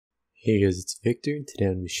Hey guys, it's Victor, and today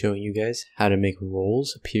I'm going to be showing you guys how to make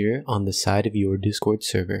roles appear on the side of your Discord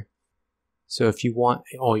server. So if you want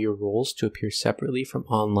all your roles to appear separately from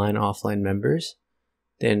online offline members,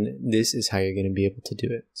 then this is how you're going to be able to do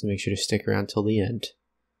it. So make sure to stick around till the end.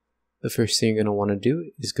 The first thing you're going to want to do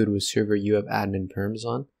is go to a server you have admin perms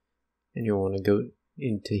on, and you'll want to go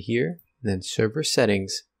into here, and then server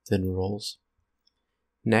settings, then roles.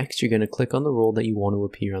 Next, you're going to click on the role that you want to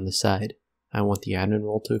appear on the side. I want the admin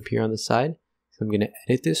role to appear on the side, so I'm going to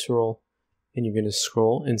edit this role, and you're going to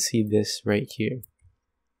scroll and see this right here.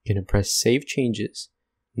 You're going to press Save Changes.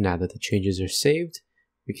 Now that the changes are saved,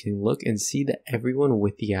 we can look and see that everyone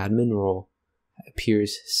with the admin role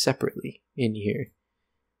appears separately in here.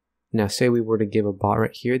 Now say we were to give a bot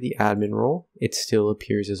right here the admin role, it still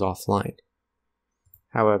appears as offline.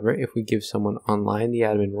 However, if we give someone online the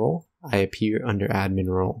admin role, I appear under admin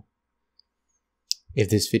role. If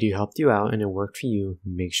this video helped you out and it worked for you,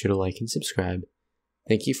 make sure to like and subscribe.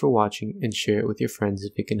 Thank you for watching, and share it with your friends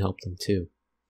if it can help them too.